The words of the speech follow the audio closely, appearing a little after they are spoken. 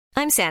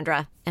I'm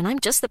Sandra, and I'm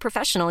just the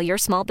professional your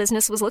small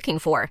business was looking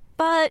for.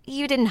 But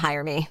you didn't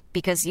hire me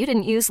because you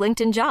didn't use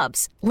LinkedIn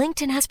Jobs.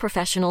 LinkedIn has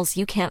professionals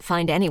you can't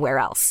find anywhere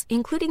else,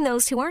 including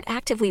those who aren't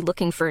actively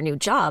looking for a new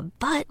job,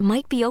 but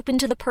might be open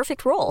to the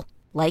perfect role,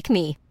 like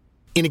me.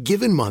 In a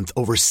given month,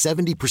 over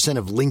 70%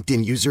 of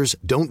LinkedIn users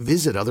don't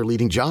visit other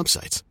leading job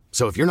sites.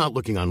 So if you're not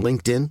looking on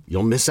LinkedIn,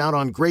 you'll miss out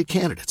on great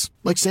candidates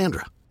like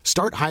Sandra.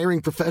 Start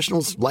hiring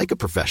professionals like a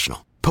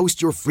professional.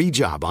 Post your free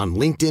job on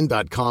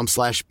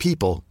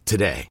linkedin.com/people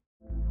today.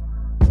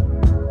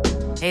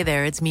 Hey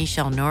there, it's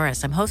Michelle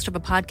Norris. I'm host of a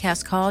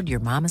podcast called Your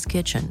Mama's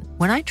Kitchen.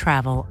 When I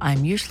travel,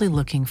 I'm usually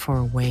looking for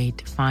a way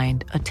to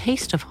find a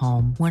taste of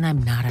home when I'm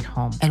not at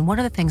home. And one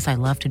of the things I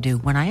love to do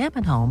when I am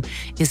at home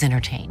is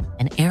entertain.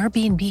 And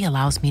Airbnb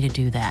allows me to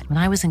do that. When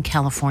I was in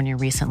California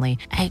recently,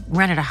 I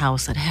rented a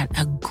house that had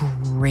a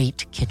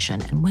great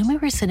kitchen. And when we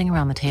were sitting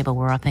around the table,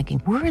 we're all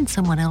thinking, we're in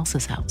someone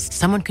else's house.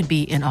 Someone could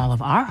be in all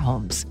of our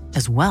homes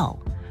as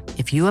well.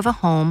 If you have a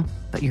home,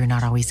 but you're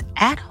not always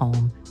at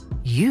home,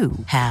 you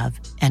have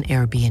an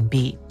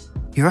Airbnb.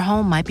 Your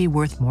home might be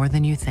worth more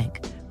than you think.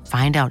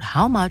 Find out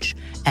how much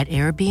at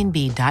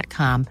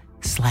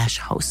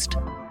airbnb.com/host.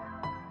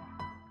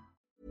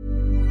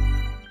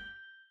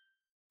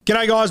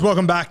 G'day guys,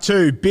 welcome back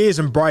to Beers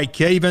and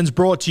Breakevens,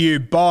 brought to you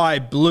by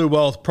Blue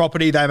Wealth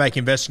Property. They make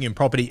investing in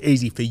property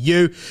easy for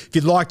you. If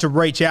you'd like to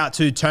reach out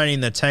to Tony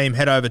and the team,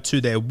 head over to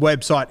their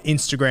website,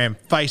 Instagram,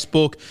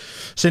 Facebook,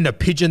 send a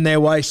pigeon their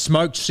way,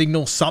 smoke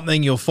signal,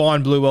 something, you'll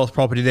find Blue Wealth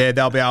Property there.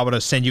 They'll be able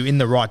to send you in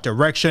the right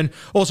direction.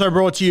 Also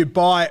brought to you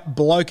by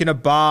Bloke in a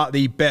Bar,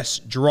 the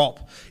best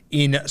drop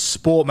in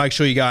sport. Make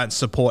sure you go and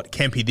support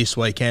Kempy this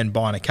weekend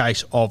buying a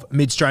case of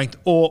mid-strength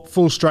or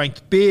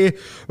full-strength beer.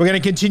 We're going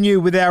to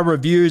continue with our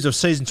reviews of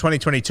season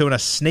 2022 and a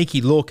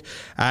sneaky look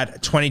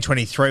at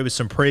 2023 with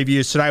some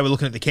previews. Today we're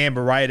looking at the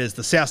Canberra Raiders,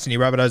 the South Sydney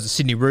Rabbitohs, the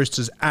Sydney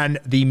Roosters and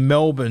the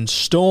Melbourne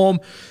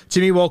Storm.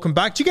 Timmy, welcome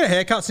back. Did you get a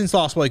haircut since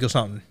last week or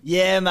something?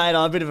 Yeah, mate.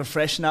 I'm a bit of a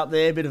freshen up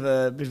there, a bit of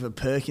a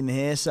perk in the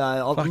hair. So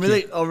I'm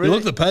really, you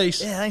look the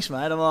piece. Yeah, thanks,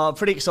 mate. I'm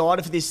pretty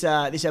excited for this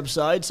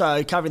episode.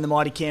 So covering the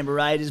mighty Canberra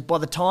Raiders. By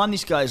the time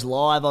this goes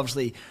live,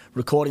 obviously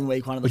recording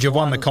week one of the Would you have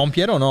won the comp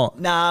yet or not?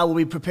 Nah, we'll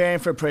be preparing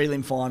for a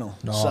prelim final.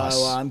 Nice.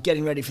 So I'm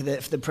getting ready for the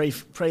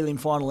prelim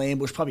final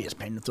ambush, probably as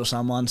Penrith or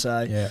someone.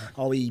 So yeah.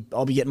 I'll be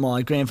getting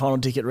my grand final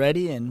ticket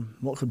ready, and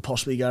what could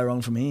possibly go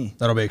wrong from here?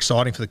 That'll be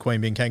exciting for the Queen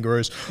Being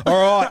Kangaroos. All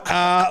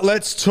right,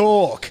 let's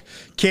talk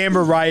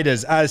Canberra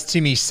Raiders. As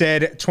Timmy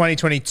said,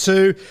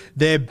 2022,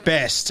 their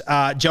best.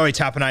 Joey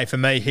Tapine, for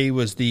me, he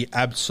was the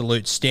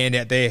absolute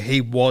standout there.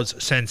 He was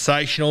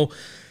sensational.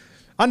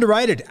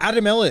 Underrated,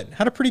 Adam Elliott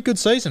had a pretty good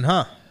season,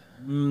 huh?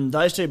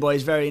 Those two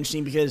boys, very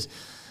interesting because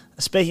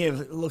speaking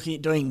of looking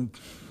at doing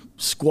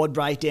squad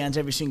breakdowns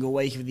every single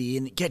week of the year,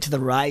 and get to the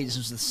Raiders, it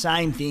was the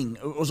same thing.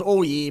 It was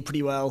all year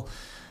pretty well.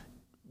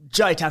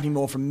 Joey Tapine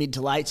more from mid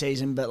to late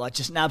season, but like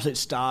just an absolute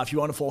star. If you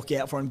want to fork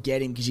out for him,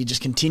 get him because he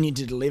just continued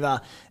to deliver.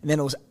 And then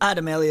it was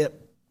Adam Elliott.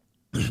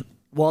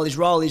 While his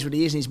role is what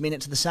he is and his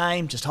minutes are the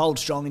same, just hold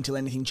strong until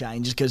anything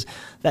changes because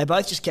they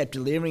both just kept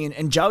delivering.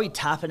 And Joey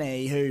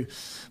Tapine, who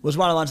was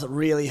one of the ones that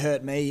really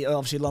hurt me,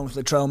 obviously along with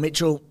Latrell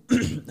Mitchell,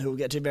 who we'll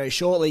get to very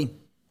shortly,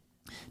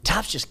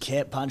 Taps just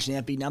kept punching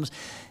out big numbers.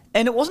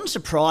 And it wasn't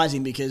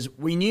surprising because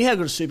we knew how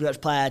good a Supercoach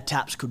player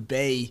Taps could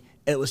be.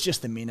 It was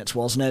just the minutes,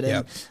 wasn't it?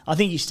 Yep. And I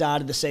think he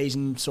started the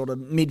season sort of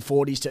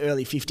mid-40s to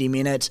early 50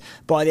 minutes.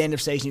 By the end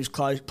of season, he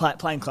was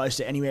playing close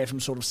to anywhere from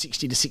sort of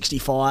 60 to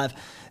 65.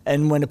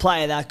 And when a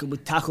player that good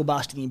with tackle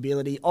busting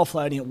ability,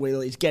 offloading at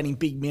will, is getting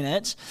big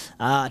minutes,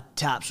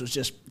 Taps was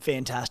just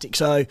fantastic.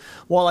 So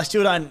while I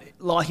still don't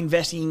like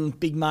investing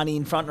big money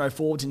in front row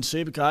forwards in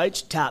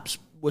Supercoach, Taps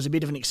was a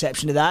bit of an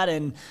exception to that,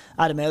 and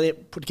Adam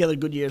Elliott put together a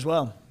good year as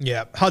well.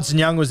 Yeah, Hudson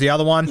Young was the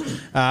other one.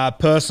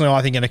 Personally,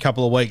 I think in a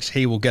couple of weeks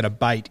he will get a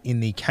bait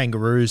in the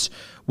Kangaroos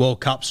World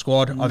Cup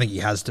squad. I think he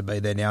has to be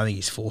there now. I think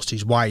he's forced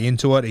his way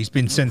into it. He's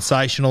been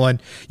sensational,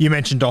 and you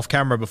mentioned off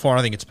camera before,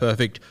 I think it's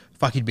perfect.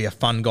 Fuck, he'd be a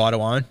fun guy to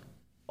own.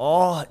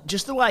 Oh,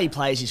 just the way he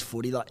plays his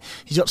footy. Like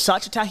he's got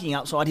such attacking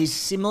upside. He's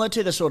similar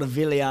to the sort of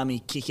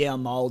Viliami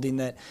kick-out mould in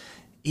that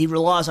he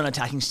relies on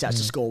attacking stats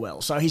to score well.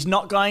 So he's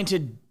not going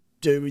to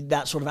do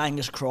that sort of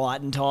Angus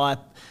Crichton type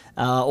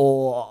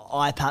or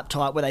IPAP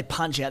type where they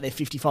punch out their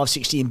 55,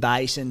 60 in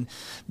base and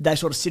they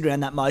sort of sit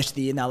around that most of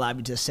the year and they'll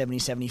average to 70,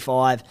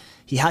 75.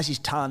 He has his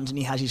tons and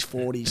he has his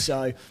 40s.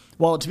 So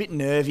while it's a bit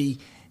nervy,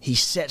 he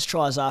sets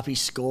tries up, he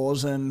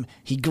scores them,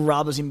 he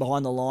grubbers him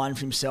behind the line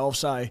for himself.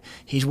 So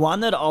he's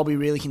one that I'll be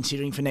really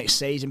considering for next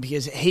season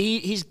because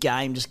his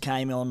game just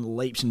came on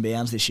leaps and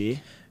bounds this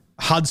year.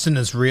 Hudson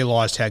has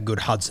realised how good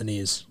Hudson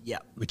is,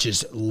 yep, which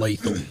is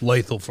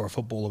lethal for a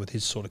footballer with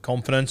his sort of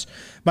confidence.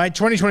 Mate,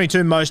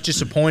 2022 most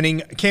disappointing.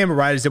 Canberra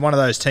Raiders, they're one of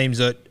those teams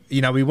that,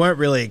 you know, we weren't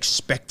really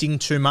expecting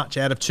too much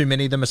out of too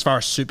many of them as far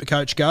as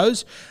Supercoach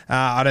goes.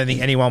 I don't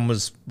think anyone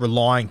was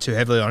relying too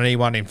heavily on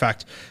anyone. In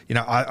fact, you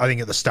know, I think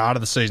at the start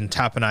of the season,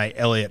 Tapine,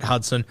 Elliott,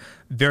 Hudson,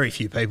 very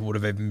few people would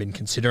have even been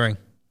considering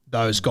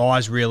those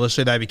guys,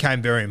 realistically. They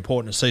became very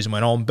important as the season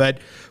went on. But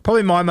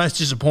probably my most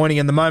disappointing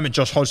in the moment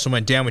Josh Hodgson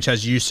went down, which,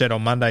 as you said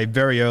on Monday,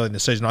 very early in the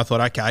season, I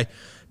thought, okay,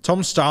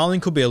 Tom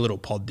Starling could be a little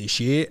pod this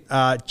year.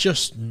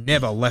 Just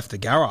never left the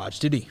garage,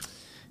 did he?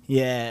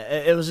 Yeah,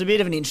 it was a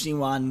bit of an interesting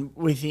one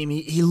with him.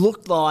 He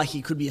looked like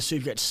he could be a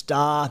Supercoach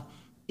star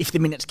if the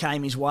minutes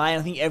came his way. And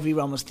I think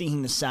everyone was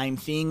thinking the same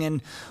thing.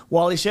 And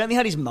while he certainly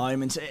had his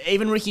moments,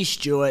 even Ricky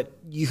Stewart,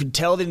 you could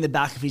tell that in the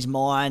back of his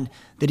mind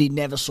that he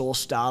never saw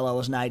Starlow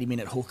as an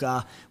 80-minute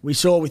hooker. We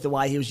saw with the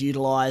way he was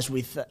utilised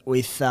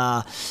with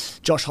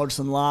Josh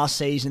Hodgson last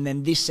season.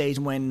 Then this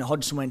season when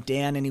Hodgson went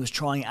down and he was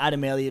trying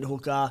Adam Elliott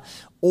hooker,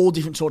 all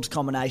different sorts of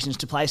combinations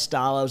to play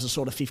Starlow as a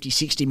sort of 50,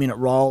 60-minute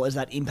role as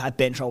that impact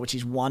bench role, which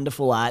he's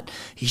wonderful at.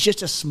 He's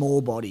just a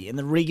small body, and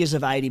the rigours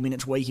of 80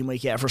 minutes week in,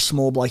 week out for a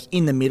small bloke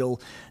in the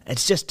middle,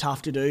 it's just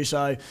tough to do.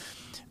 So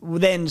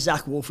then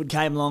Zach Wolford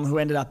came along, who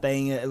ended up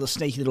being a little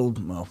sneaky little,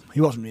 well,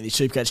 he wasn't really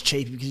Supercoach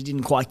cheapy because he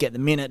didn't quite get the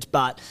minutes,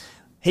 but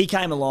he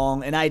came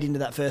along and ate into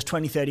that first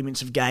 20, 30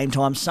 minutes of game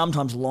time,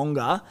 sometimes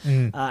longer,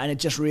 and it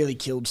just really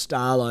killed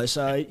Starlow.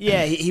 So,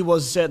 yeah, he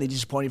was certainly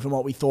disappointing from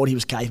what we thought he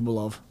was capable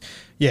of.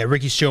 Yeah,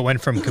 Ricky Stewart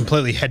went from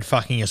completely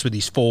head-fucking us with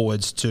his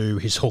forwards to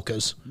his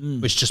hookers,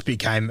 which just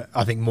became,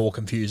 I think, more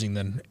confusing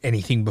than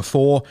anything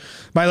before.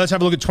 Mate, let's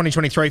have a look at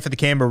 2023 for the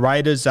Canberra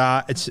Raiders.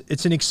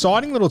 It's an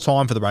exciting little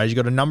time for the Raiders.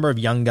 You've got a number of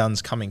young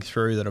guns coming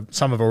through that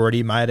some have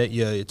already made it.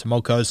 Your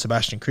Tomoko,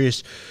 Sebastian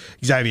Chris,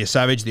 Xavier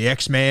Savage, the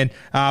X-Man.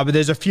 But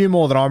there's a few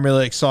more that I'm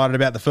really excited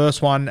about. The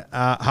first one,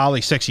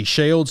 Harley Sexy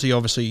Shields. He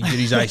obviously did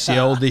his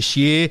ACL this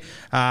year.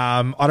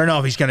 I don't know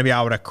if he's going to be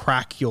able to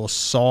crack your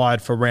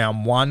side for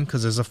round one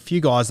because there's a few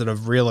guys that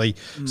have really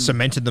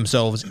cemented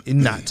themselves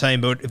in that team.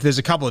 But if there's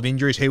a couple of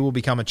injuries, he will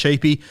become a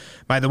cheapie.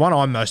 Mate, the one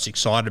I'm most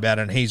excited about,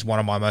 and he's one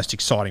of my most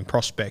exciting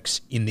prospects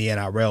in the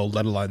NRL,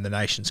 let alone the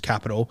nation's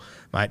capital,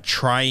 mate,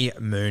 Trey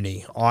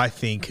Mooney. I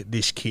think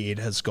this kid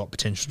has got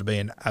potential to be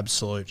an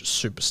absolute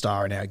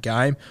superstar in our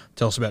game.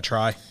 Tell us about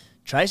Trey.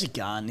 Trey's a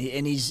gun,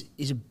 and he's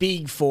a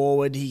big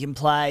forward. He can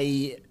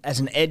play as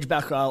an edge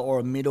back row or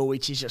a middle,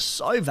 which is just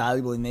so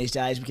valuable in these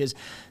days because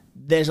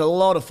there's a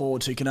lot of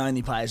forwards who can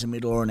only play as a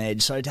middle or an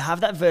edge. So to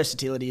have that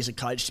versatility as a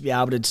coach, to be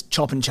able to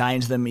chop and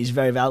change them is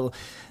very valuable.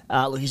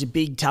 Look, he's a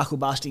big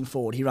tackle-busting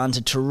forward. He runs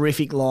a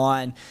terrific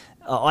line.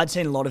 I'd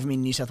seen a lot of him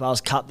in New South Wales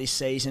Cup this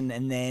season,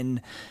 and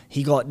then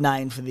he got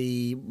named for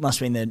the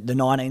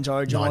 19s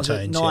origin.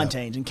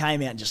 19s, and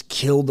came out and just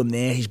killed them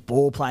there. His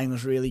ball playing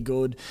was really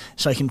good.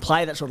 So he can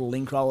play that sort of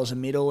link role as a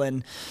middle,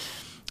 and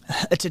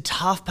it's a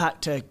tough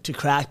pack to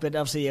crack, but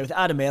obviously with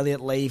Adam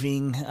Elliott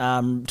leaving,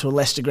 to a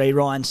less degree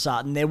Ryan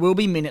Sutton, there will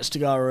be minutes to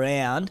go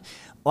around.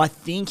 I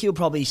think he'll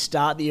probably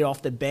start the year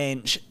off the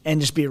bench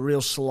and just be a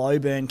real slow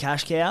burn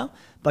cash cow,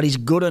 but he's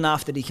good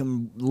enough that he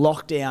can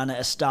lock down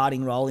a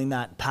starting role in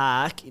that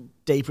pack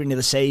deeper into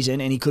the season,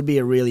 and he could be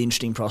a really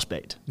interesting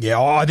prospect.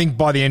 Yeah, I think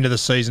by the end of the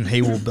season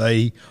he will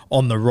be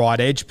on the right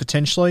edge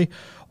potentially.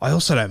 I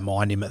also don't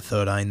mind him at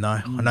 13 though.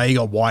 I know you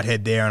got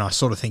Whitehead there, and I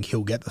sort of think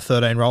he'll get the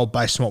 13 role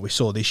based on what we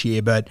saw this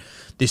year. But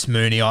this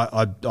Mooney,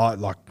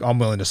 I'm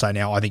willing to say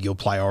now, I think he'll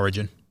play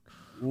Origin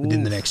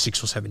within the next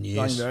 6 or 7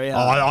 years.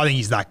 I think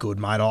he's that good,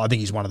 mate. I think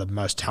he's one of the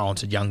most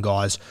talented young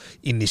guys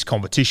in this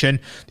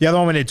competition. The other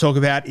one we need to talk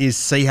about is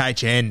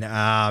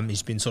CHN.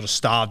 He's been sort of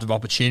starved of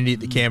opportunity at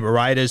the Canberra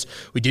Raiders.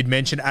 We did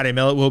mention Adam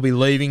Elliott will be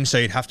leaving, so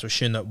you'd have to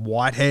assume that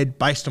Whitehead,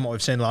 based on what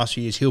we've seen the last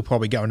few years, he'll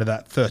probably go into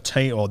that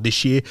 13, or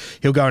this year,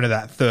 he'll go into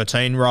that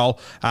 13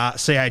 role.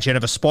 CHN,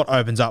 if a spot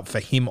opens up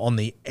for him on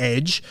the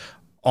edge,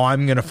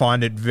 I'm going to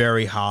find it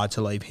very hard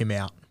to leave him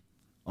out.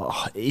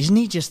 Oh, isn't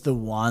he just the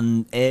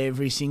one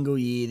every single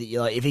year that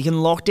you're like, if he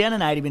can lock down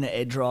an 80-minute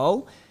edge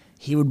roll,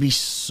 he would be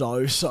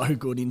so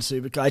good in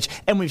Supercoach.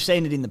 And we've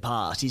seen it in the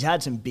past. He's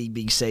had some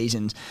big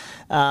seasons.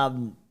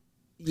 And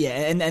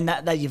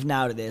that you've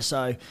nailed it there.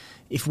 So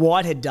if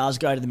Whitehead does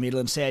go to the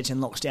middle and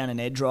CHN locks down an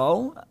edge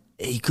roll,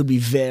 he could be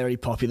very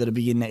popular to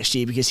begin next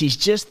year because he's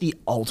just the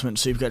ultimate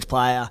Supercoach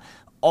player.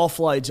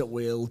 Offloads at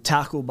will,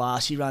 tackle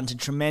bust, he runs a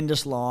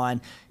tremendous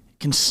line,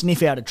 can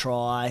sniff out a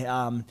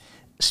try.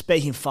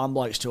 Speaking of fun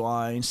blokes to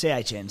own,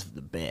 CHN's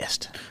the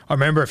best. I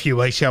remember a few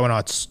weeks ago when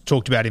I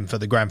talked about him for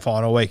the grand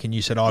final week, and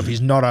you said, if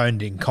he's not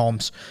owned in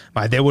comps,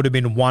 mate, there would have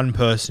been one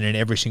person in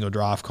every single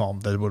draft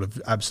comp that would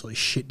have absolutely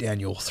shit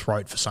down your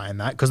throat for saying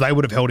that, because they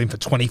would have held him for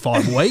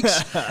 25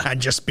 weeks and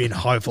just been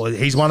hopeful.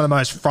 He's one of the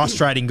most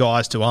frustrating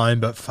guys to own,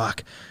 but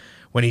fuck,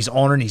 when he's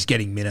on and he's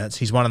getting minutes,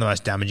 he's one of the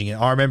most damaging.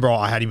 I remember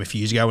I had him a few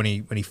years ago when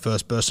he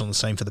first burst on the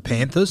scene for the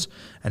Panthers,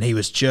 and he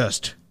was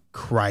just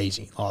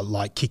crazy,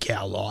 like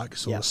kick-out-like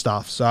sort of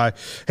stuff. So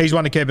he's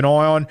one to keep an eye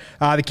on.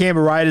 The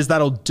Canberra Raiders,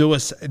 that'll do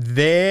us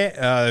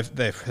there.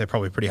 They're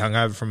probably pretty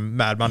hungover from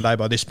Mad Monday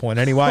by this point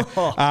anyway.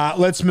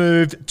 Let's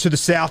move to the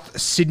South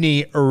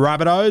Sydney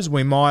Rabbitohs.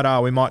 We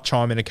might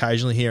chime in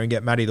occasionally here and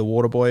get Matty the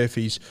Waterboy if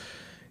he's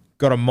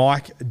got a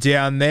mic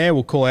down there.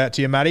 We'll call out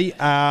to you, Matty.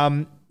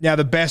 Now,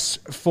 the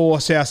best for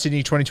South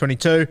Sydney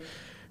 2022.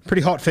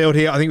 Pretty hot field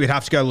here. I think we'd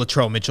have to go to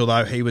Latrell Mitchell,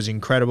 though. He was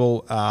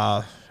incredible.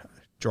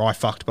 dry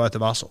fucked both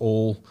of us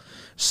all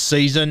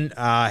season.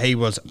 He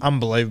was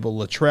unbelievable.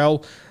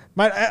 Latrell.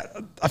 Mate,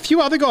 a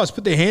few other guys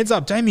put their hands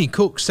up. Damien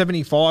Cook,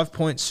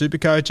 75-point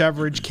Supercoach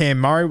average. Cam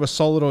Murray was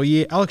solid all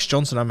year. Alex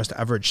Johnson almost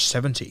averaged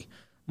 70. I'm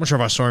not sure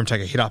if I saw him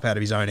take a hit up out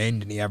of his own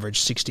end, and he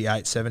averaged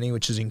 68, 70,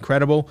 which is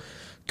incredible.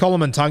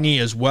 Colin Tungi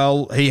as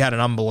well. He had an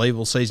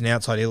unbelievable season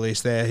outside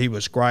Ilias there. He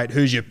was great.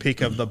 Who's your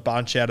pick of the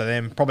bunch out of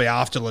them? Probably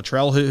after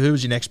Latrell. Who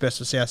was your next best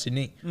for South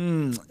Sydney?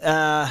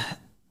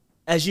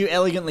 As you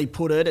elegantly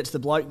put it, it's the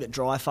bloke that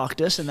dry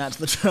fucked us, and that's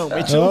Latrell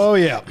Mitchell. Oh,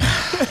 yeah.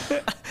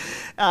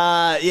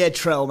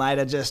 Trell,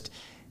 mate.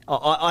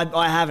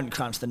 I haven't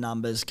crunched the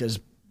numbers because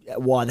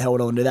why the hell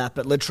would I want to do that?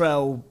 But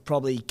Latrell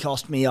probably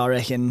cost me, I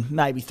reckon,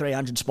 maybe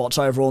 300 spots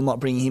overall,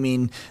 not bringing him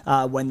in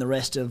when the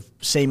rest of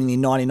seemingly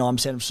 99%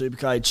 of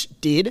Supercoach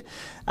did.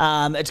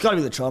 It's got to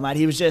be Latrell, mate.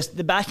 He was just,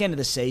 the back end of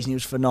the season, he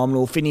was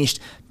phenomenal. Finished,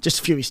 just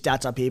a few of his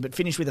stats up here, but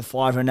finished with a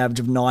 5-round average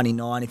of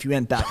 99. If you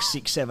went back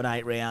 6, 7,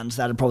 8 rounds,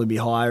 that'd probably be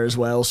higher as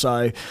well.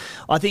 So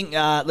I think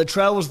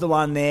Latrell was the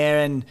one there,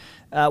 and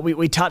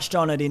we touched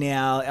on it in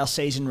our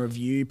season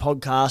review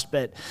podcast,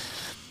 but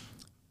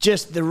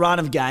just the run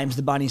of games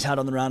the Bunnies had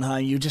on the run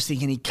home, you're just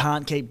thinking he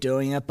can't keep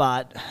doing it.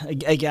 But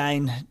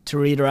again, to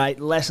reiterate,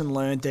 lesson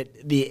learned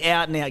that the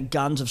out-and-out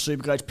guns of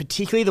Supercoach,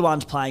 particularly the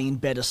ones playing in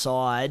better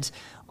sides,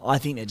 I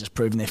think they're just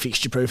proving they're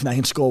fixture-proof and they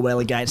can score well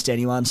against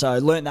anyone. So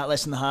learnt that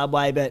lesson the hard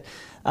way. But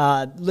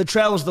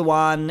Latrell was the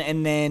one,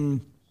 and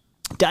then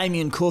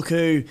Damien Cook,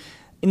 who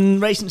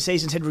in recent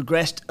seasons had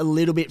regressed a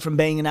little bit from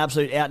being an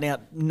absolute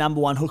out-and-out number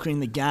one hooker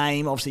in the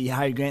game. Obviously,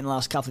 Harry Grant in the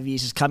last couple of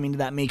years has come into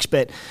that mix,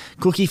 but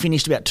Cookie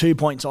finished about 2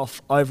 points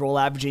off overall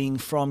averaging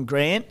from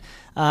Grant.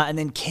 And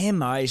then Cam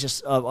Murray is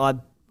just,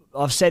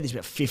 I've said this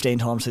about 15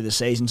 times through the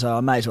season, so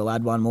I may as well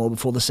add one more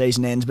before the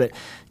season ends. But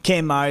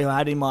Cam Murray, who I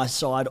had in my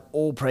side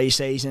all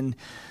pre-season,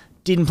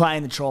 didn't play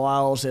in the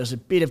trials. There was a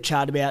bit of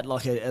chat about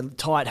like a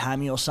tight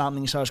hammy or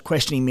something, so I was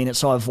questioning minutes,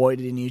 so I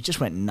avoided it, and he just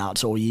went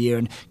nuts all year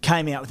and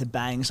came out with a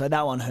bang, so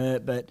that one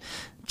hurt. But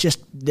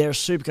just, they're a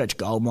Supercoach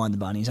goldmine, the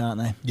Bunnies,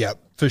 aren't they? Yep,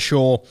 for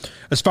sure.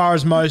 As far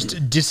as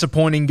most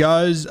disappointing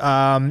goes,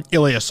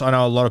 Ilias, I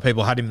know a lot of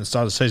people had him at the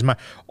start of the season, mate.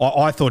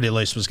 I thought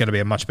Ilias was going to be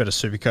a much better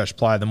Supercoach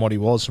player than what he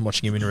was from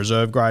watching him in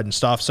reserve grade and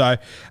stuff. So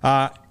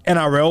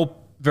NRL,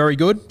 very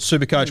good.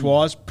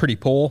 Supercoach-wise, pretty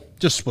poor.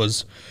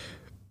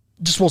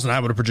 Just wasn't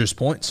able to produce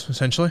points,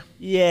 essentially.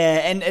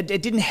 Yeah, and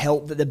it didn't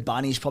help that the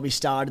Bunnies probably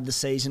started the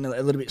season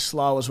a little bit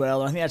slow as well.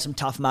 And I think they had some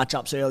tough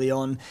matchups early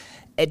on.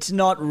 It's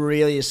not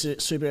really a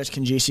super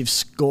conducive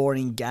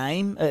scoring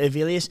game of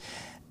Ilias.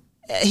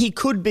 He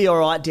could be all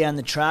right down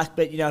the track,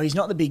 but, he's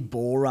not the big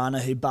ball runner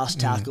who busts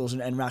tackles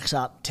and racks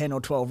up 10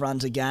 or 12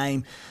 runs a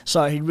game.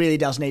 So he really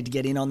does need to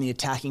get in on the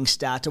attacking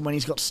stats. And when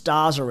he's got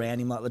stars around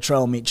him like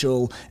Latrell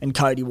Mitchell and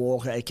Cody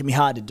Walker, it can be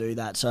hard to do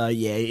that. So,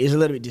 yeah, it's a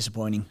little bit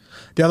disappointing.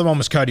 The other one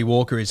was Cody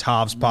Walker, his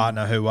halves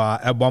partner, who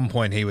at one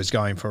point he was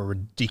going for a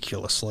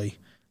ridiculously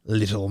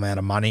little amount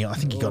of money. I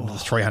think he got to the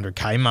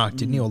 300K mark,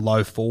 didn't he, or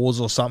low fours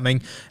or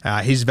something.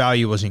 His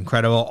value was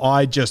incredible.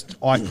 I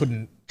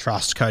couldn't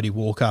trust Cody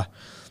Walker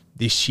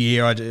this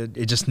year.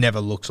 It just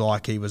never looked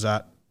like he was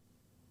at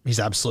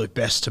his absolute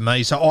best to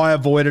me. So I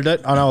avoided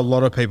it. I know a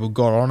lot of people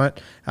got on it.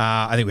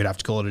 I think we'd have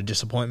to call it a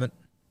disappointment.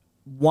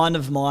 One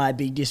of my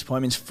big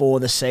disappointments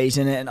for the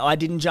season, and I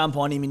didn't jump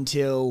on him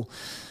until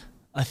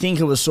I think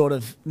it was sort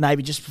of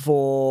maybe just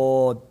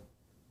before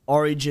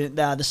Origin,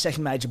 the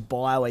second major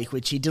bye week,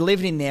 which he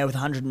delivered in there with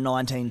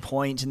 119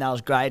 points, and that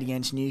was great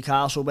against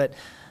Newcastle. But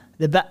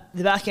the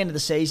back end of the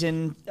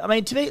season, I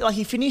mean, to me, like,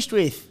 he finished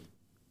with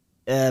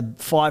a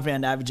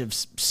 5-round average of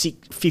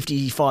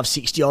 55,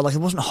 60 odd. Like, it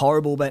wasn't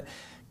horrible, but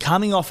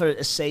coming off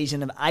a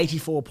season of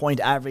 84-point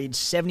average,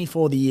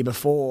 74 the year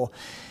before,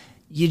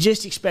 you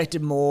just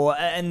expected more.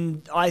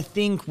 And I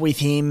think with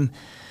him,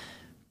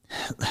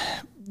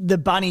 the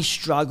Bunnies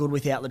struggled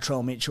without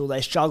Latrell Mitchell.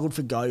 They struggled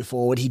for go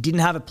forward. He didn't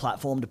have a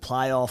platform to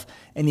play off,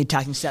 and the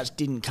attacking stats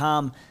didn't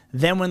come.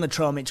 Then when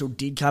Latrell Mitchell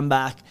did come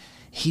back,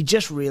 he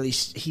just really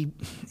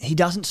he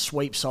doesn't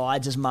sweep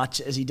sides as much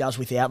as he does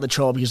without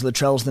Latrell, because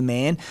Latrell's the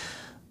man.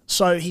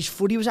 So his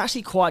footy was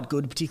actually quite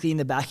good, particularly in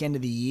the back end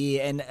of the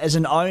year. And as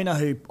an owner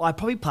who I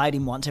probably played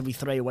him once every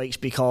 3 weeks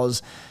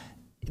because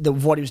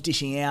of what he was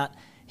dishing out,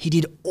 he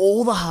did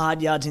all the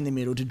hard yards in the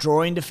middle to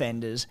draw in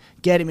defenders,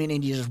 get him in,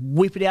 and you just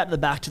whip it out to the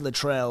back to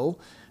Latrell,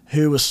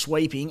 who was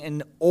sweeping,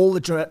 and all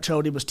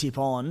Latrell did was tip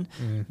on.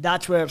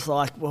 That's where it's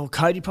like, well,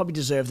 Cody probably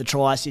deserved the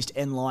try assist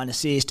and line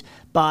assist.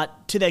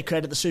 But to their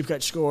credit, the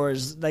Supercoach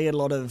scorers, they get a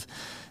lot of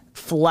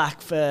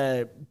flack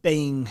for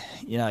being,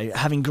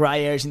 having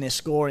grey areas in their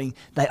scoring.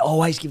 They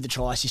always give the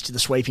try assist to the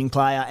sweeping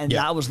player, and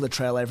that was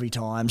Latrell every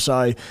time.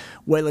 So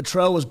where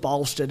Latrell was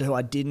bolstered, who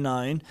I didn't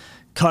own,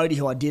 Cody,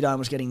 who I did own,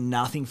 was getting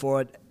nothing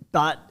for it.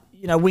 But,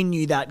 we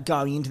knew that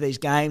going into these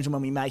games and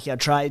when we make our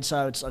trades,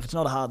 so it's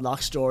not a hard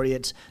luck story.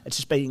 It's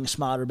just being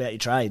smarter about your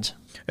trades.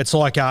 It's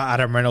like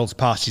Adam Reynolds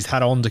passed his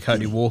hat on to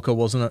Cody Walker,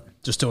 wasn't it?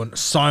 Just doing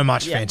so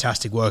much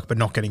fantastic work, but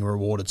not getting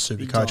rewarded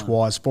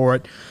Supercoach-wise for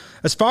it.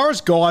 As far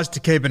as guys to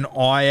keep an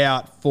eye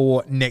out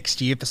for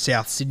next year for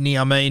South Sydney,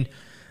 I mean,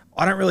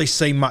 I don't really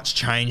see much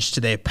change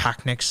to their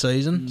pack next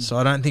season, so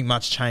I don't think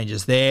much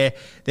changes there.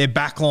 Their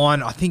back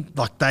line, I think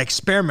they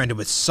experimented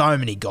with so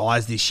many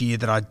guys this year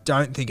that I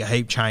don't think a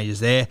heap changes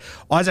there.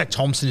 Isaac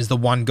Thompson is the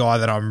one guy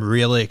that I'm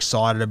really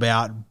excited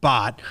about,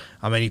 but,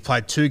 he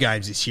played 2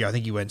 games this year. I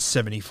think he went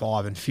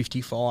 75 and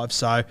 55,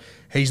 so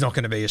he's not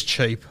going to be as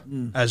cheap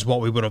as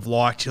what we would have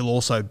liked. He'll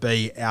also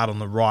be out on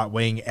the right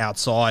wing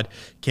outside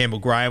Campbell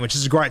Graham, which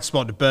is a great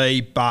spot to be,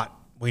 but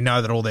we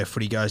know that all their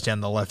footy goes down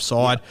the left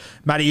side.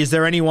 Matty, is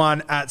there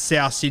anyone at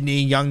South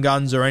Sydney, Young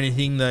Guns or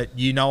anything that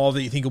you know of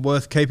that you think are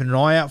worth keeping an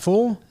eye out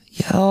for?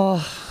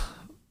 Yeah.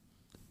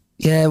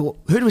 Who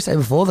did we say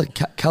before? The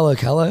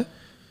Callo?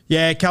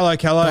 Yeah,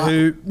 Callo,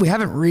 who... We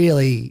haven't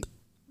really...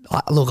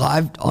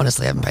 I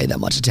honestly haven't paid that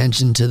much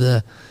attention to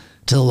the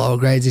lower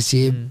grades this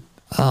year.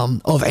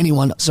 Of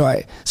anyone,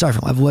 sorry for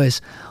my voice,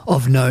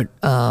 of note.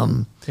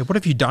 What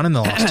have you done in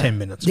the last 10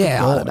 minutes?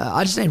 I don't know.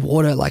 I just need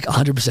water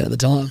 100% of the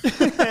time.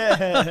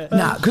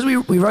 Because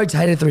we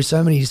rotated through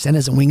so many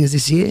centres and wingers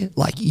this year.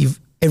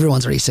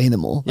 Everyone's already seen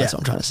them all. That's what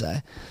I'm trying to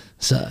say.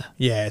 So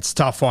yeah, it's a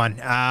tough one.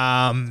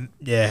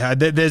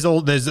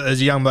 There's a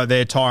young bloke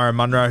there, Tyrone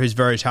Munro, who's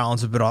very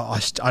talented, but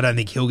I don't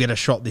think he'll get a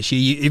shot this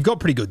year. You've got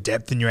pretty good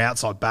depth in your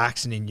outside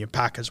backs and in your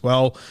pack as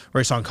well.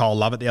 We signed Cole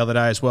Lovett the other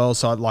day as well.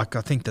 So I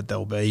think that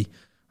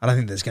I don't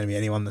think there's going to be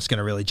anyone that's going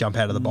to really jump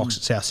out of the box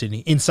at South Sydney.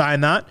 In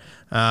saying that,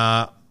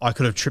 I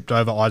could have tripped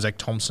over Isaac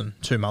Thompson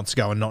 2 months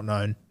ago and not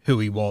known who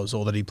he was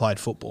or that he played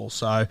football.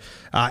 So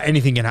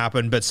anything can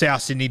happen. But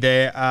South Sydney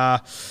there,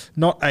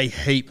 not a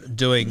heap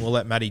doing. We'll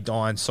let Matty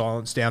die in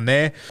silence down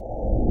there.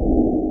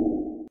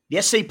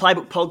 The SC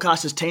Playbook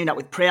podcast has teamed up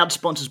with proud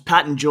sponsors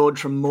Pat and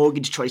George from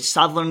Mortgage Choice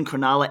Sutherland,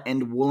 Cronulla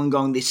and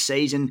Wollongong this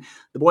season.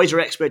 The boys are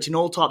experts in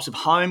all types of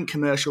home,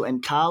 commercial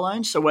and car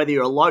loans. So whether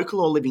you're a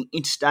local or living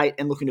interstate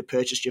and looking to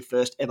purchase your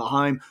first ever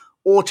home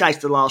or chase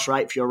the lowest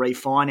rate for your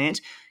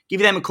refinance, give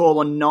them a call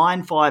on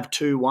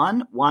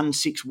 9521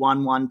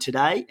 1611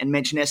 today and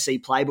mention SC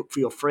Playbook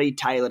for your free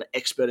tailored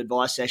expert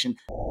advice session.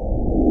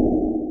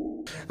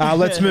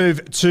 Let's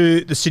move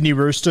to the Sydney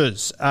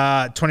Roosters.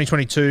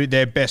 2022,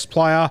 their best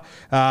player,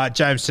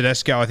 James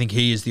Tedesco. I think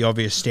he is the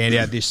obvious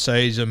standout this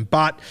season.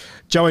 But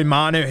Joey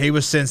Manu, he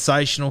was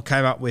sensational,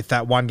 came up with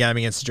that one game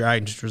against the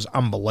Dragons, which was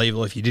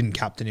unbelievable. If you didn't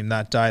captain him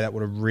that day, that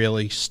would have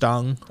really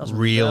stung.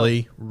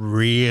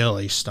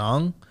 Really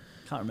stung.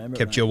 Can't remember.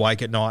 Kept you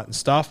awake at night and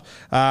stuff.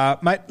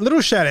 Mate,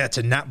 little shout out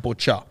to Nat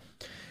Butcher.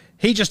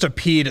 He just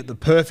appeared at the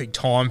perfect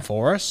time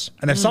for us.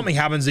 And if something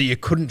happens that you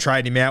couldn't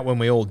trade him out when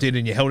we all did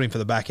and you held him for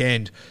the back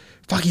end,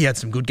 he had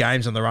some good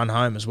games on the run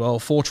home as well.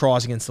 4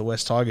 tries against the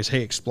West Tigers. He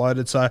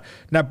exploded. So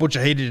Nat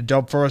Butcher, he did a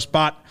job for us.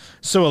 But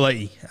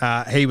Suaalii,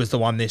 he was the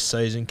one this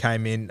season,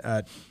 came in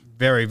at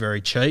very,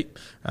 very cheap.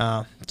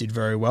 Did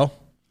very well.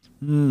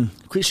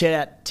 Quick shout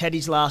out,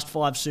 Teddy's last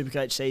 5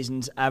 Supercoach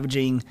seasons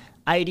averaging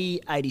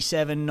 80,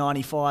 87,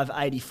 95,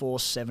 84,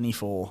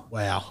 74.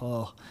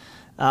 Wow.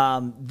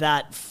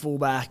 That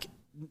fullback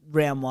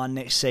round 1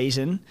 next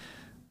season,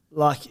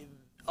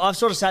 I've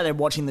sort of sat there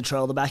watching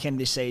the back end of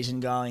this season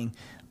going,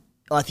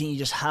 I think you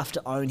just have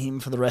to own him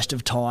for the rest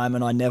of time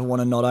and I never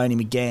want to not own him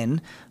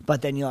again.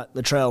 But then you're like,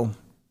 Latrell,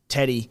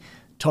 Teddy,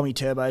 Tommy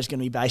Turbo is going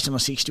to be based on a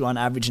 61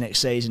 average next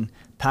season.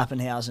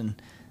 Pappenhausen,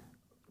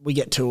 we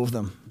get 2 of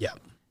them. Yeah.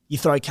 You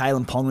throw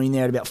Kalen Ponga in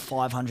there at about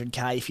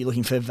 500k if you're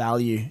looking for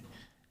value.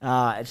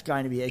 It's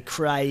going to be a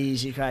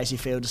crazy, crazy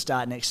field to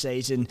start next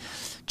season.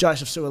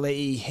 Joseph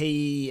Suaalii,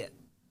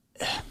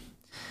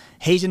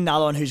 he's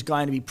another one who's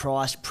going to be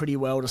priced pretty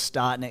well to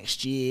start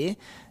next year.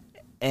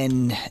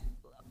 And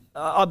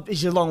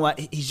he's a long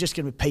way. He's just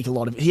going to peak a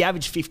lot of it. He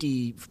averaged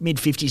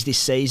mid-50s this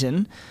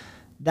season.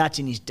 That's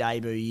in his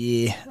debut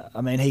year.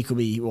 He could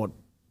be,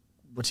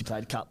 what's he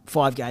played?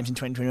 5 games in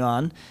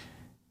 2021.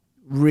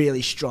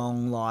 Really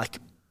strong,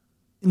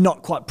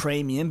 not quite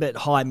premium, but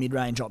high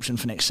mid-range option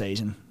for next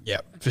season.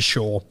 Yeah, for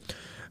sure.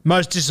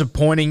 Most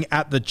disappointing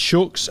at the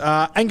Chooks,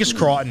 Angus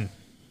Crichton.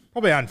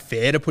 Probably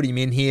unfair to put him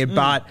in here,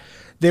 but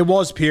there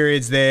was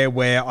periods there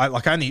where I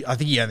think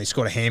he only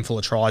scored a handful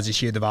of tries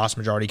this year. The vast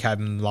majority came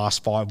in the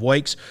last 5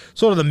 weeks.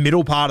 Sort of the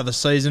middle part of the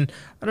season,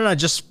 I don't know,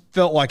 just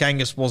felt like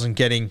Angus wasn't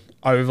getting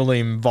overly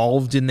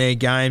involved in their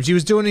games. He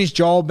was doing his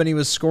job and he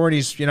was scoring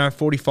his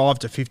 45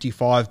 to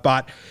 55,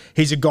 but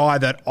he's a guy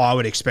that I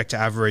would expect to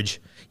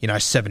average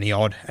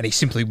 70-odd, and he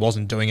simply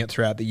wasn't doing it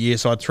throughout the year.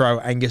 So I'd throw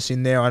Angus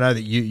in there. I know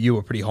that you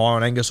were pretty high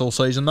on Angus all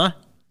season, though.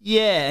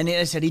 Yeah, and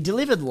as I said, he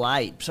delivered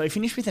late. So he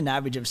finished with an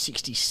average of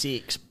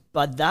 66,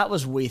 but that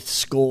was with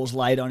scores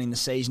late on in the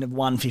season of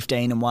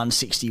 115 and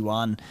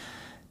 161.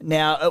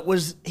 Now,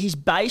 his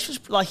base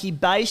was he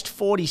based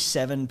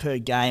 47 per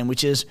game,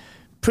 which is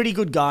pretty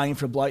good going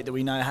for a bloke that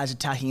we know has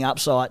attacking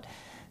upside.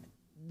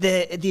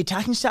 The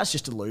attacking stats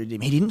just eluded him.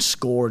 He didn't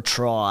score a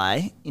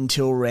try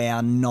until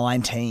round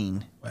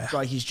 19. Wow.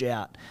 Broke his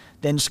drought.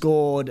 Then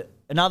scored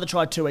another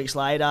try 2 weeks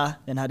later,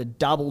 then had a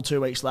double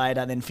 2 weeks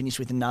later, then finished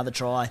with another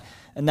try.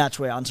 And that's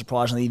where,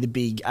 unsurprisingly, the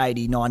big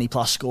 80,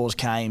 90-plus scores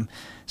came.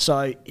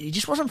 So he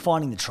just wasn't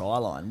finding the try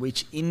line,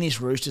 which in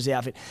this Roosters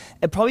outfit,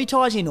 it probably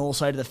ties in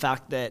also to the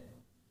fact that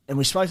and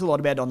we spoke a lot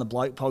about it on the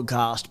Bloke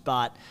podcast,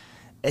 but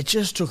it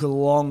just took a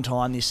long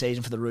time this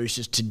season for the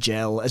Roosters to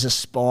gel as a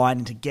spine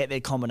and to get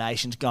their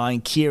combinations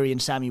going. Keary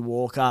and Sammy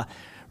Walker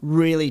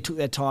really took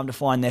their time to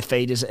find their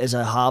feet as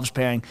a halves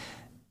pairing.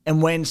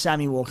 And when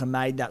Sammy Walker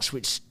made that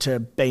switch to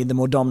be the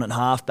more dominant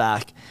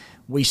halfback,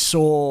 we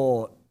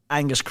saw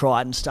Angus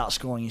Crichton start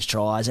scoring his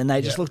tries, and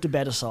they just looked a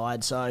better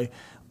side. So,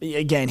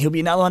 again, he'll be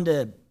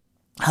another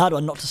hard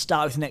one not to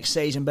start with next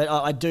season, but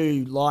I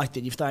do like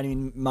that you've thrown him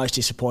in most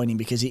disappointing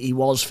because he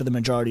was for the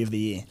majority of the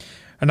year.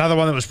 Another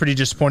one that was pretty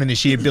disappointing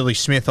this year, Billy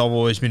Smith. I've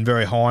always been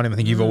very high on him. I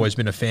think you've always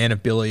been a fan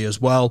of Billy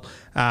as well.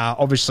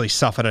 Obviously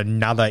suffered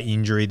another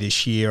injury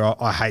this year.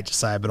 I hate to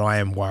say it, but I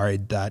am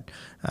worried that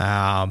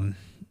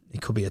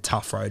it could be a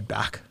tough road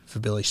back for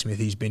Billy Smith.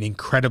 He's been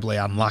incredibly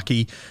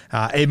unlucky.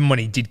 Even when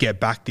he did get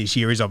back this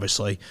year, he's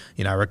obviously,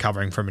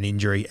 recovering from an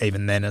injury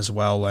even then as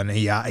well. And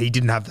he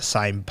didn't have the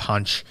same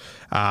punch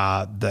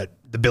that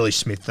the Billy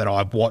Smith that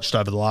I've watched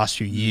over the last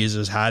few years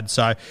has had.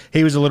 So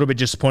he was a little bit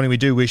disappointing. We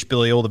do wish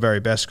Billy all the very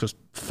best because,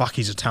 fuck,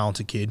 he's a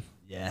talented kid.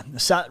 Yeah,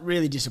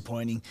 really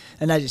disappointing.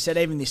 And as you said,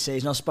 even this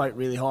season, I spoke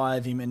really high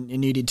of him,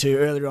 and you did too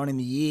earlier on in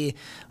the year.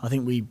 I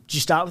think did you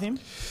start with him?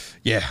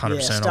 Yeah,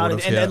 100%. Started,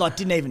 and then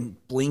didn't even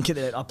blink at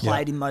it. I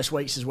played him most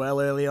weeks as well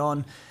early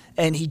on,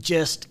 and he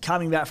just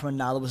coming back from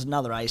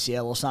another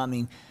ACL or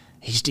something.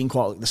 He just didn't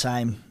quite look the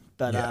same.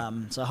 But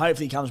so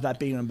hopefully he comes back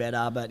bigger and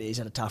better. But he's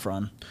had a tough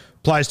run.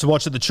 Players to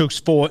watch at the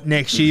Chooks for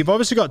next year. You've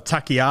obviously got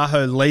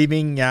Takiaho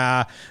leaving.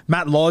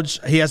 Matt Lodge,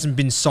 he hasn't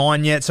been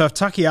signed yet. So if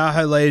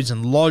Takiaho leaves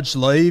and Lodge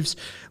leaves,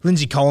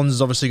 Lindsay Collins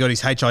has obviously got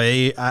his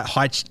HIA.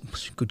 I think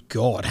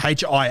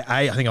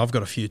I've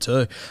got a few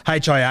too.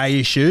 HIA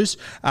issues.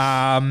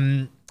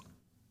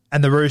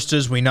 And the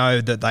Roosters, we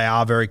know that they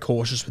are very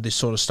cautious with this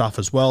sort of stuff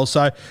as well.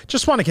 So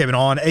just want to keep an eye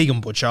on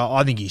Egan Butcher.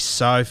 I think he's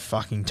so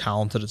fucking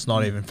talented. It's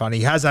not even funny.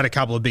 He has had a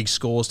couple of big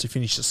scores to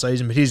finish the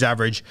season, but his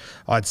average,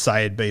 I'd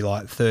say, it'd be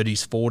like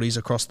 30s, 40s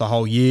across the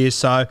whole year.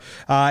 So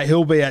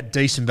he'll be at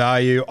decent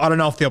value. I don't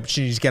know if the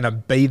opportunity is going to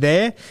be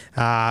there,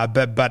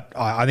 but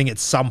I think at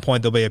some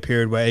point there'll be a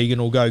period where Egan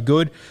will go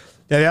good.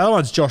 Now, the other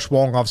one's Josh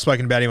Wong. I've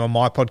spoken about him on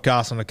my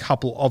podcast on a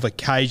couple of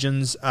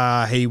occasions.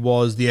 He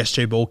was the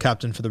SG Ball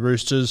captain for the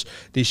Roosters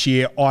this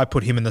year. I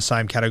put him in the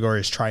same category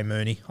as Trey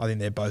Mooney. I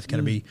think they're both going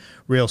to be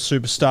real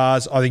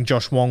superstars. I think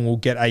Josh Wong will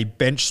get a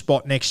bench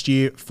spot next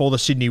year for the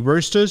Sydney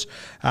Roosters.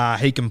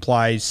 He can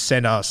play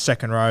centre,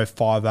 second row,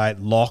 5'8",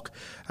 lock.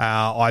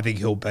 I think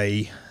he'll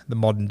be the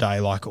modern day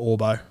like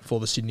Orbo for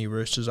the Sydney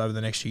Roosters over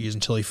the next few years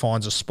until he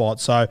finds a spot.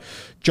 So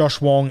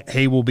Josh Wong,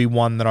 he will be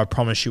one that I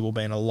promise you will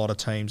be in a lot of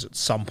teams at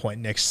some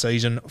point next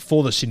season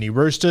for the Sydney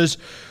Roosters.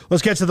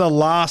 Let's get to the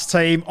last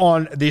team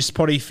on this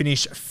potty.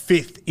 Finished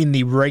 5th in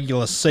the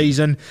regular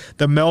season,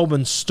 the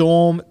Melbourne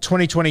Storm.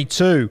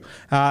 2022,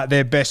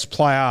 their best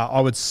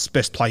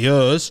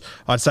players,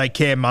 I'd say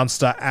Cam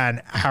Munster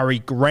and Harry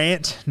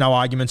Grant. No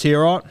arguments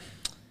here, right?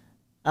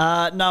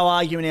 No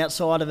argument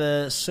outside of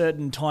a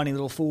certain tiny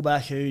little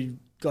fullback who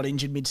got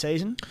injured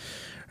mid-season.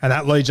 And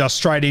that leads us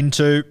straight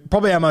into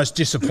probably our most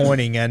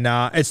disappointing. And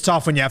it's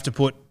tough when you have to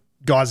put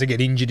guys that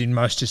get injured in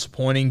most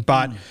disappointing.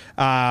 But,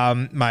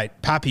 mate,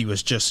 Pappy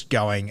was just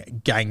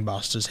going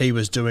gangbusters. He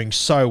was doing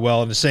so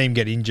well. And to see him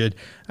get injured,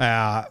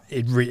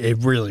 it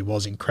really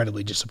was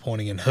incredibly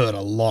disappointing and hurt a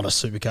lot of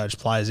Supercoach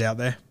players out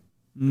there.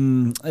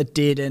 It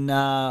did. And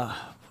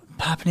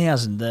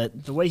Pappenhausen,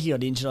 the week he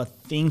got injured, I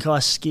think I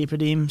skipped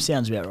him.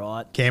 Sounds about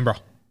right. Canberra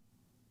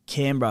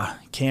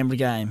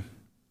game.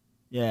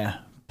 Yeah,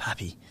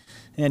 Pappy.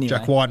 Anyway.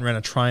 Jack White ran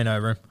a train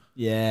over him.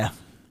 Yeah.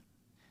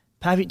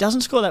 Pappy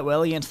doesn't score that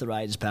well against the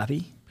Raiders,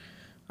 Pappy.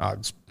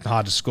 It's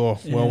hard to score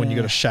well when you've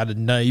got a shattered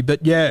knee,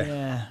 but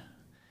yeah.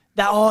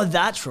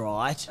 That's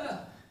right.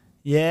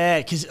 Yeah,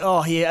 because,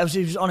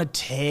 he was on a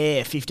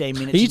tear 15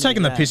 minutes. Are you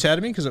taking the piss out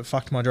of me because it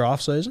fucked my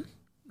draft season?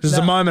 Because it's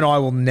a moment I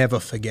will never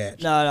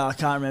forget. No, I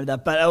can't remember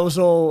that. But it was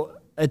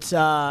it's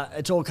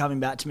all coming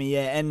back to me,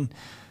 yeah. And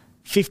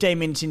 15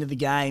 minutes into the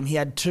game, he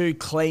had 2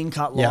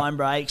 clean-cut line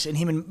breaks, and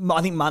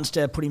I think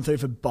Munster put him through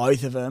for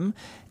both of them.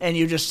 And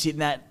you're just sitting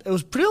there. It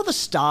was pretty well the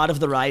start of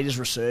the Raiders'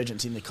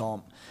 resurgence in the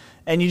comp.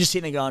 And you're just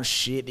sitting there going,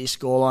 shit, this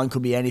scoreline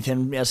could be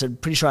anything. I said,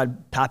 pretty sure I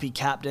had Pappy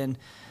captain.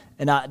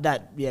 And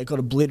got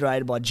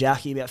obliterated by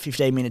Jackie about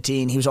 15 minutes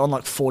in. He was on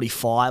like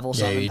 45 or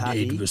something,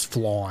 Pappy. He was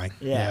flying.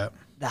 Yeah.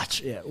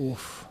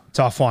 Oof.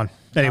 Tough one.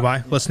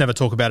 Anyway, let's never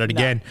talk about it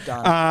again.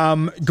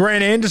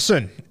 Grant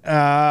Anderson.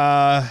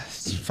 I'll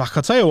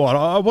tell you what,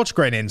 I watched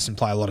Grant Anderson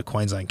play a lot of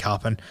Queensland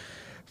Cup and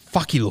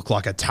he looked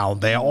like a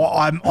talent there.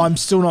 I'm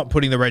still not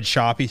putting the red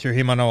Sharpie through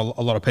him. I know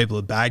a lot of people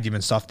have bagged him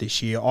and stuff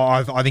this year.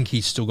 I think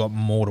he's still got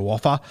more to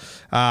offer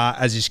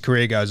as his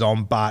career goes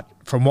on. But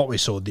from what we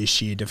saw this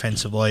year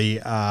defensively,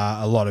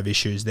 a lot of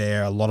issues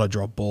there, a lot of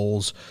drop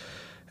balls.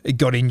 It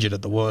got injured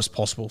at the worst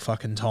possible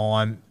fucking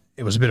time.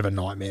 it was a bit of a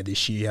nightmare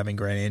this year having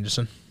Grant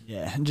Anderson.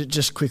 Yeah, and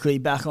just quickly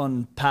back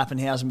on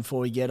Pappenhausen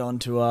before we get on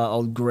to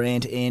old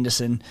Grant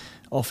Anderson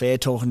off air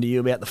talking to you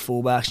about the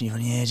fullbacks, and you're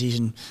going, yeah, geez,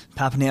 and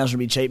Pappenhausen will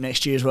be cheap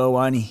next year as well,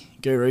 won't he?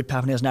 Guru,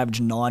 Pappenhausen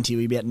averaged 90,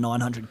 will be about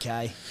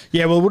 900k.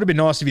 Yeah, well, it would have been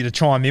nice of you to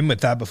chime in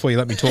with that before you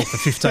let me talk for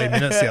 15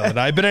 minutes the other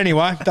day. But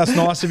anyway, that's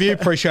nice of you.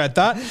 Appreciate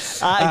that.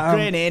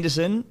 Grant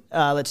Anderson,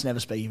 let's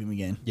never speak of him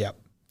again. Yep.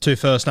 2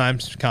 first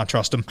names, can't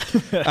trust him.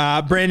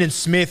 Brandon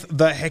Smith,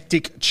 the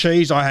hectic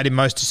cheese. I had him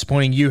most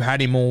disappointing. You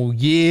had him all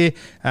year.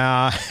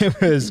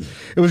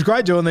 It was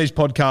great doing these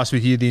podcasts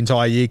with you the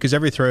entire year because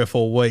every 3 or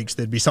 4 weeks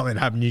there'd be something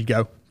happen. You'd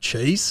go,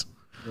 cheese?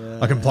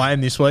 I can play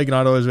him this week, and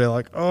I'd always be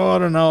like, oh, I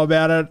don't know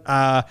about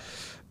it.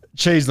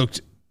 Cheese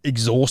looked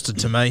exhausted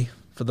to me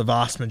for the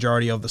vast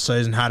majority of the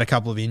season. Had a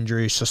couple of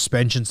injuries,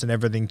 suspensions and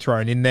everything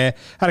thrown in there.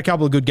 Had a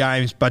couple of good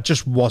games, but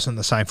just wasn't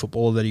the same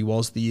footballer that he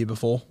was the year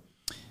before.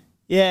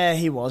 Yeah,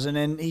 he wasn't,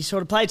 and he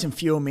sort of played some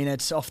fewer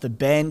minutes off the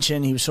bench,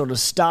 and he was sort of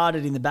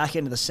started in the back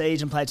end of the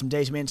season, played some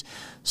decent minutes.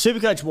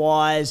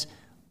 Supercoach-wise,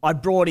 I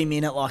brought him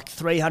in at like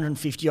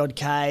 350-odd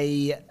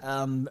K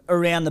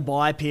around the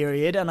bye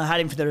period, and I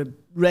had him for the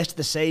rest of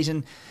the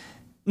season.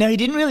 Now, he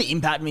didn't really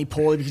impact me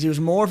poorly because he was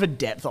more of a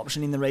depth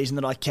option in the reason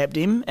that I kept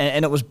him,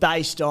 and it was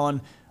based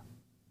on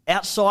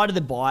outside of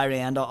the bye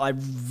round, I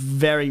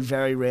very,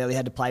 very rarely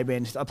had to play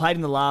Brandon. I played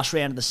in the last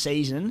round of the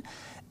season,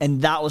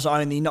 and that was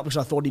only not because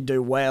I thought he'd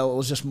do well. It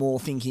was just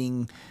more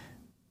thinking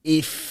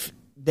if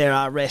there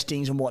are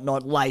restings and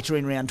whatnot later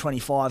in round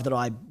 25 that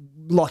I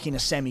lock in a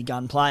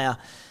semi-gun player.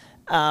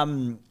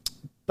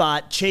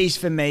 But Cheese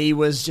for me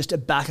was just a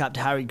backup to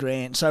Harry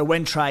Grant. So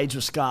when trades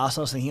were scarce,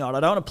 I was thinking, I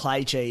don't want to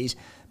play Cheese,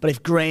 but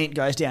if Grant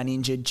goes down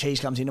injured, Cheese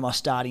comes into my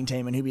starting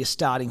team and he'll be a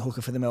starting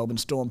hooker for the Melbourne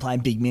Storm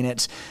playing big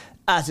minutes.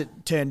 As it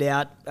turned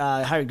out,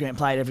 Harry Grant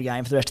played every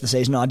game for the rest of the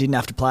season. I didn't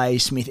have to play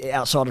Smith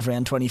outside of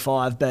round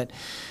 25, but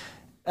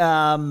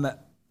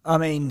I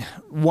mean,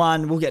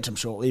 we'll get to him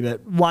shortly,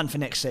 but one for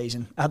next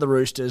season at the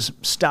Roosters,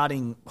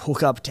 starting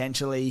hooker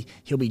potentially.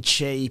 He'll be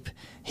cheap.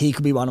 He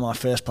could be one of my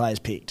first players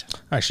picked.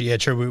 Actually, yeah,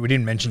 true. We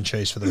didn't mention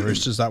Cheese for the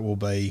Roosters. That will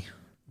be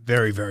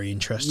very, very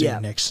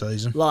interesting next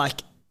season.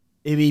 Like,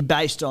 it'd be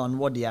based on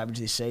what did he average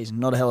this season?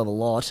 Not a hell of a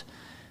lot.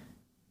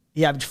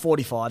 He averaged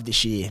 45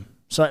 this year.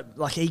 So,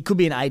 like, he could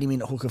be an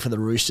 80-minute hooker for the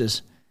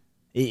Roosters.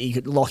 He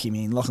could lock him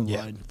in, lock and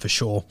load. For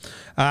sure.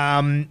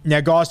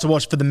 Now, guys, to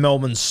watch for the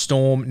Melbourne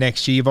Storm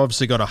next year, you've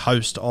obviously got a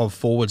host of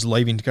forwards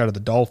leaving to go to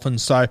the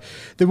Dolphins, so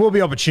there will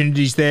be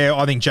opportunities there.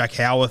 I think Jack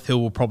Howarth, who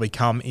will probably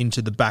come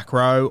into the back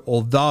row,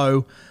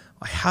 although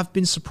I have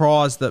been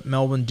surprised that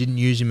Melbourne didn't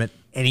use him at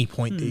any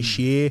point this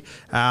year.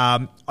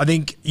 I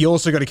think you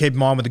also got to keep in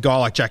mind with a guy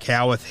like Jack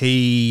Howarth,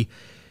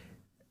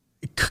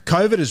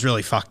 COVID has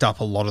really fucked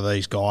up a lot of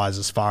these guys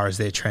as far as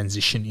their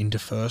transition into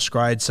first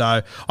grade.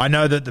 So I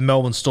know that the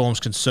Melbourne Storm's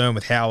concern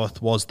with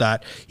Howarth was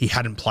that he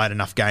hadn't played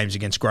enough games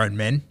against grown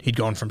men. He'd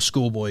gone from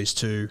schoolboys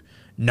to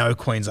no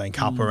Queensland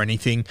Cup or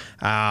anything.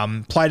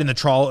 Played in the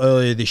trial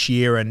earlier this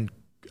year and,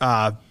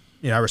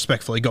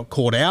 respectfully got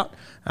caught out,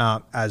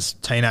 as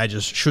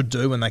teenagers should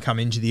do when they come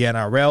into the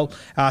NRL.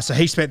 So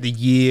he spent the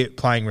year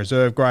playing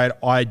reserve grade.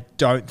 I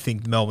don't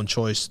think the Melbourne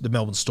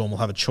Storm will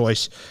have a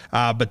choice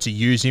but to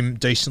use him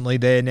decently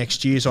there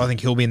next year. So I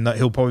think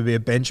he'll probably be a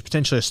bench,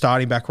 potentially a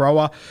starting back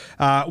rower.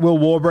 Will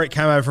Warbrick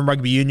came over from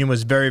Rugby Union,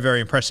 was very,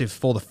 very impressive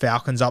for the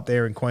Falcons up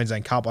there in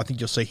Queensland Cup. I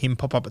think you'll see him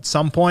pop up at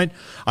some point.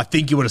 I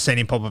think you would have seen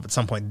him pop up at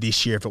some point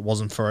this year if it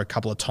wasn't for a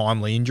couple of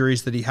timely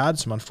injuries that he had,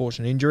 some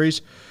unfortunate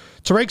injuries.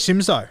 Tariq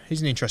Sims, though, he's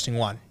an interesting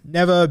one.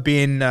 Never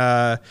been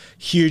a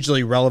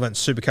hugely relevant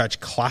Supercoach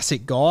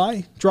Classic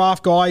guy.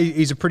 Draft guy,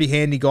 he's a pretty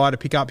handy guy to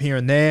pick up here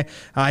and there.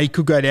 He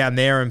could go down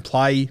there and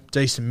play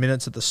decent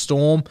minutes at the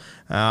Storm.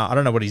 I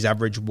don't know what his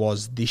average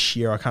was this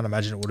year. I can't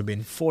imagine it would have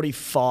been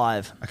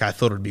 45. Okay, I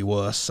thought it would be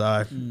worse.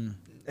 So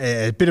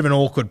a bit of an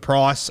awkward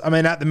price. I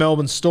mean, at the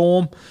Melbourne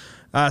Storm,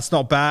 it's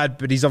not bad,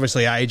 but he's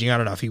obviously aging. I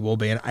don't know if he will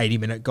be an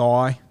 80-minute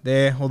guy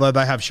there, although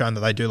they have shown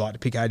that they do like to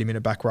pick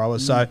 80-minute back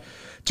rowers. So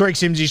Tariq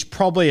Sims is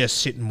probably a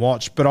sit and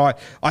watch, but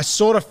I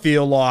sort of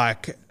feel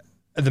like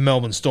the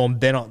Melbourne Storm,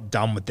 they're not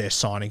done with their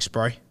signing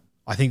spree.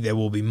 I think there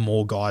will be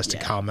more guys to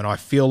come, and I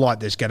feel like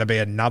there's going to be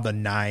another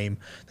name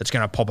that's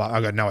going to pop up.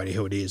 I've got no idea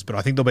who it is, but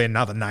I think there'll be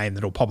another name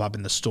that'll pop up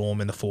in the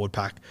Storm in the forward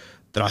pack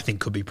that I think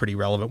could be pretty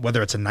relevant,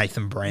 whether it's a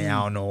Nathan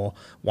Brown or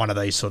one of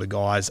these sort of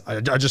guys.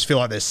 I just feel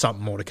like there's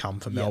something more to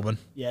come for Melbourne.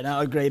 Yeah, no,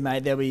 I agree,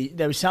 mate. There'll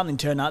be something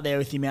turn up there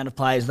with the amount of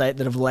players that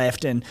have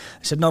left, and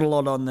I said not a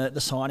lot on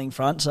the signing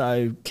front,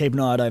 so keep an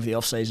eye out over the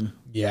off-season.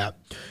 Yeah.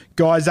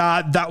 Guys,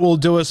 that will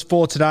do us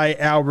for today.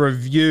 Our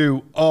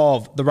review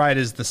of the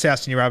Raiders, the South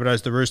Sydney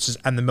Rabbitohs, the Roosters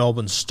and the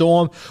Melbourne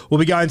Storm. We'll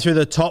be going through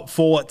the top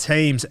 4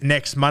 teams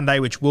next Monday,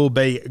 which will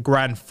be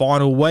grand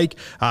final week.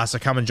 So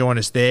come and join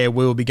us there.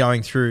 We will be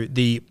going through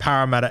the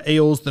Parramatta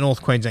Eels, the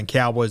North Queensland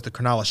Cowboys, the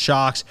Cronulla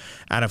Sharks,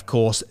 and of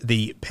course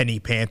the Penny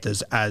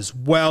Panthers as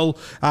well.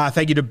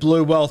 Thank you to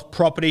Blue Wealth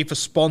Property for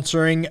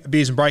sponsoring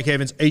Beers and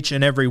Breakevens each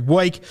and every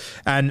week.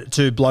 And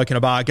to Bloke in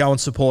a Bar, go and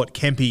support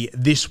Kempy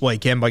this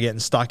weekend by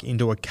getting stuck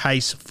into a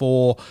case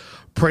for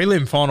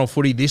prelim final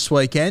footy this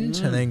weekend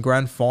and then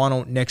grand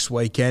final next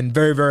weekend.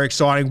 Very, very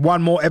exciting.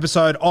 One more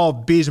episode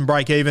of Beers and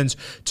Breakevens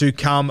to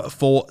come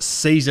for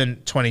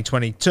season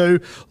 2022.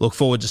 Look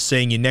forward to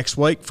seeing you next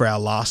week for our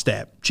last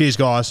step. Cheers,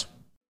 guys.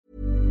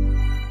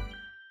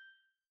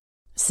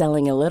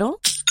 Selling a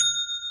little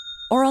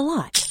or a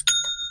lot?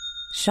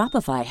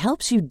 Shopify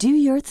helps you do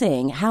your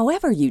thing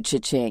however you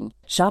cha-ching.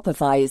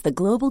 Shopify is the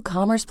global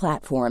commerce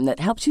platform that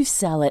helps you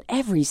sell at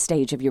every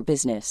stage of your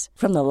business.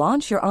 From the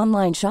launch your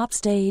online shop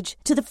stage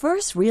to the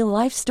first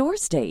real-life store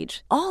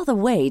stage, all the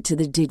way to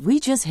the did we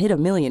just hit a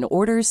million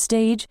orders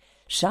stage.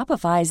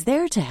 Shopify is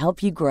there to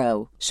help you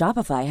grow.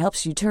 Shopify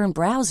helps you turn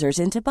browsers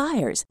into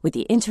buyers with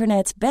the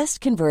internet's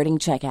best converting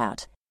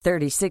checkout.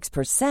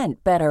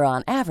 36% better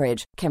on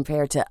average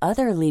compared to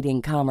other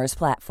leading commerce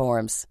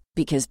platforms.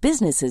 Because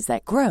businesses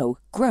that grow,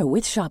 grow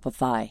with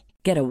Shopify.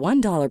 Get a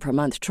 $1 per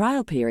month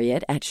trial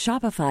period at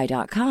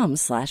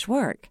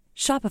shopify.com/work.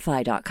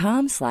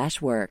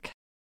 Shopify.com/work.